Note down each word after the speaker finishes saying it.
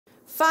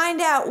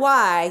find out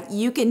why,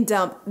 you can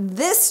dump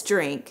this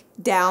drink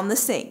down the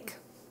sink.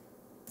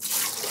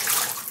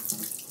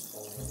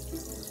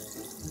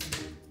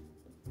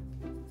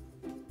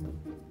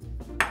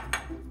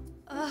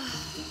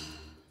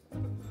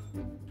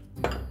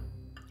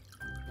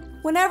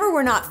 Whenever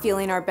we're not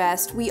feeling our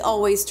best, we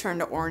always turn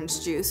to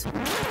orange juice.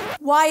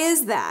 Why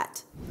is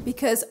that?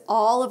 Because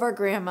all of our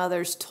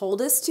grandmothers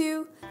told us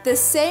to. The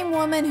same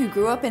woman who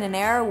grew up in an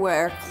era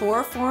where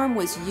chloroform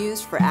was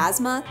used for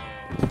asthma,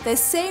 the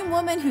same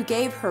woman who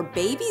gave her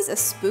babies a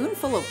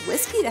spoonful of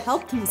whiskey to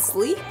help them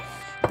sleep,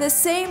 the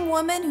same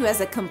woman who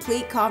has a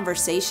complete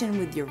conversation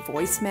with your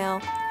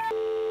voicemail.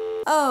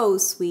 Oh,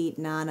 sweet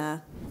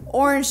Nana.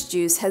 Orange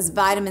juice has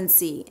vitamin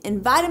C,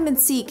 and vitamin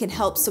C can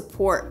help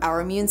support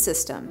our immune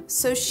system,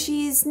 so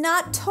she's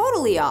not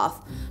totally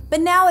off, but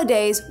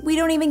nowadays we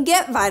don't even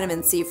get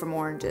vitamin C from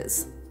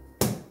oranges.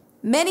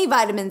 Many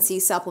vitamin C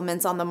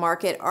supplements on the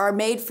market are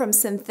made from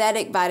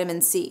synthetic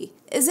vitamin C.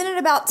 Isn't it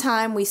about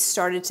time we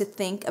started to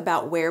think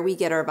about where we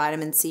get our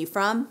vitamin C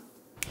from?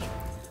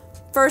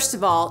 First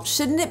of all,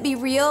 shouldn't it be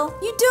real?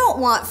 You don't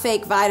want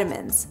fake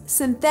vitamins.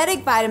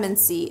 Synthetic vitamin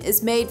C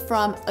is made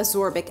from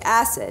ascorbic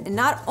acid, and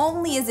not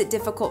only is it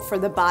difficult for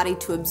the body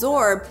to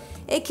absorb,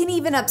 it can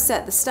even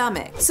upset the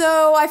stomach.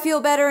 So I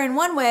feel better in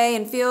one way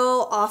and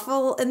feel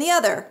awful in the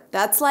other.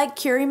 That's like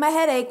curing my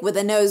headache with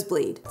a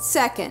nosebleed.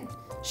 Second,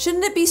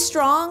 shouldn't it be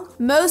strong?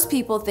 Most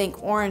people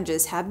think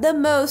oranges have the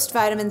most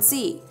vitamin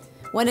C,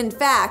 when in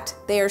fact,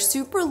 they are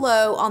super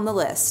low on the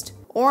list.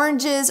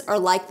 Oranges are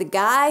like the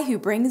guy who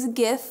brings a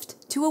gift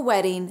to a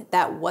wedding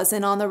that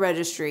wasn't on the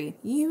registry.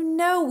 You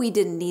know we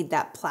didn't need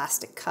that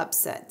plastic cup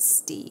set,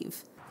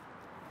 Steve.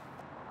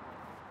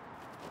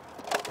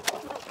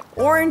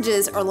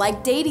 Oranges are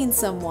like dating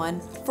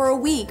someone for a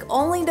week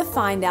only to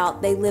find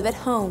out they live at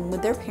home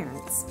with their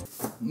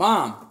parents.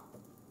 Mom!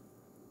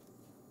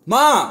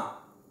 Mom!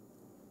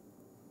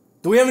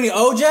 Do we have any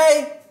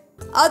OJ?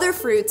 Other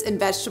fruits and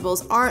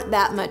vegetables aren't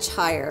that much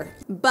higher,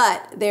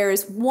 but there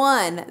is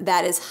one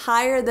that is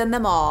higher than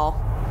them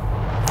all.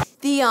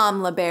 The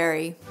amla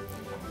berry.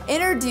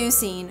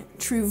 Introducing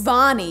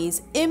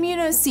Truvani's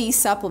Immuno-C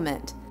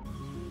supplement.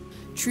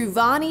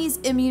 Truvani's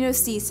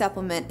Immuno-C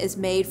supplement is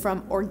made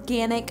from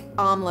organic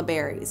amla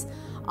berries.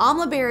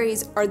 Amla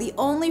berries are the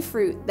only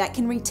fruit that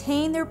can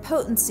retain their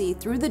potency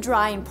through the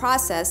drying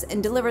process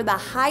and deliver the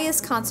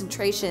highest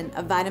concentration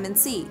of vitamin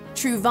C.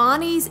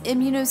 Truvani's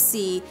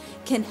Immuno-C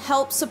can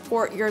help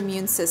support your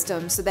immune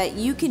system so that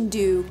you can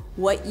do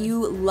what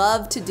you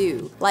love to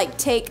do, like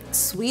take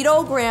sweet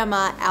old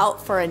grandma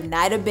out for a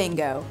night of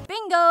bingo.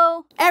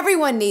 Bingo!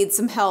 Everyone needs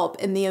some help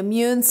in the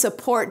immune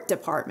support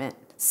department.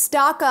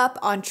 Stock up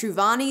on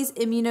Truvani's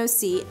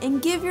Immuno-C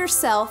and give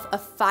yourself a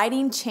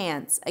fighting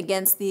chance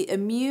against the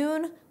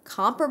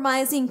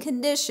immune-compromising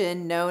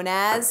condition known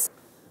as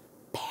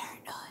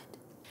parenthood.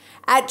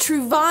 At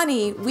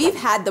Truvani, we've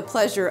had the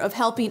pleasure of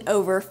helping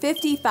over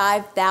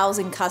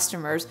 55,000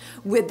 customers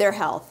with their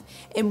health,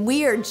 and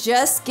we are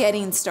just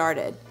getting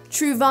started.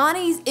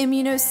 Truvani's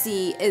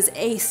Immuno-C is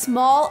a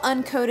small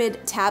uncoated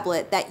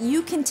tablet that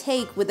you can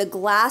take with a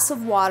glass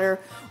of water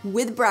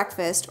with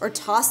breakfast or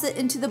toss it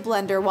into the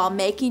blender while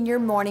making your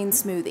morning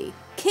smoothie.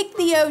 Kick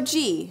the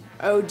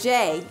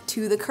OJ,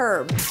 to the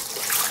curb.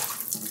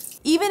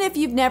 Even if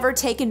you've never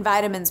taken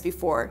vitamins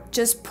before,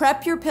 just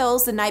prep your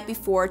pills the night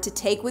before to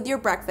take with your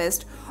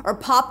breakfast or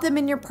pop them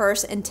in your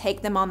purse and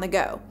take them on the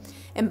go.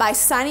 And by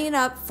signing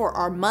up for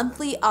our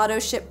monthly auto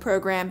ship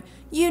program,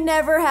 you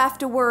never have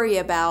to worry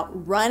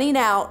about running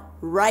out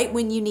right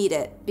when you need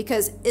it,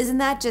 because isn't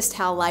that just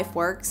how life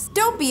works?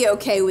 Don't be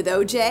okay with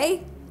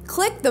OJ.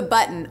 Click the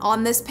button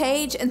on this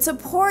page and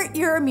support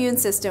your immune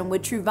system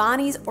with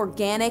Truvani's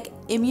Organic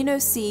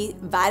Immuno-C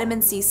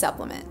Vitamin C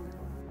Supplement.